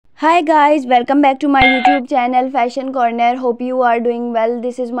Hi guys, welcome back to my YouTube channel Fashion Corner. Hope you are doing well.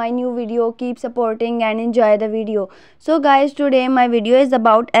 This is my new video. Keep supporting and enjoy the video. So guys, today my video is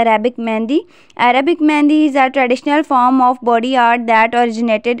about Arabic Mehndi. Arabic Mehndi is a traditional form of body art that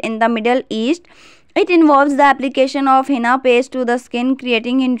originated in the Middle East. It involves the application of henna paste to the skin,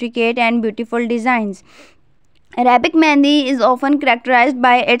 creating intricate and beautiful designs. Arabic Mehndi is often characterized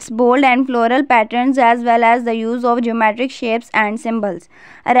by its bold and floral patterns as well as the use of geometric shapes and symbols.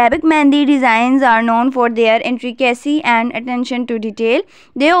 Arabic Mehndi designs are known for their intricacy and attention to detail.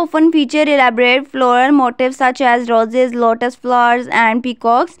 They often feature elaborate floral motifs such as roses, lotus flowers, and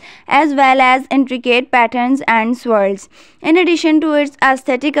peacocks, as well as intricate patterns and swirls. In addition to its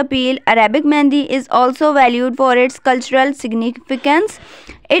aesthetic appeal, Arabic Mehndi is also valued for its cultural significance.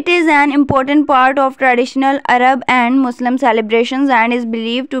 It is an important part of traditional Arab and Muslim celebrations and is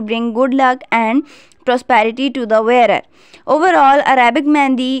believed to bring good luck and prosperity to the wearer. Overall, Arabic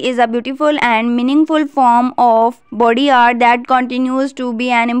Mehndi is a beautiful and meaningful form of body art that continues to be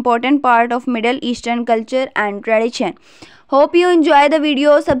an important part of Middle Eastern culture and tradition. Hope you enjoy the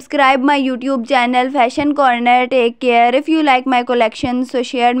video. Subscribe my YouTube channel Fashion Corner. Take care. If you like my collection, so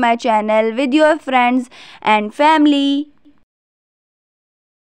share my channel with your friends and family.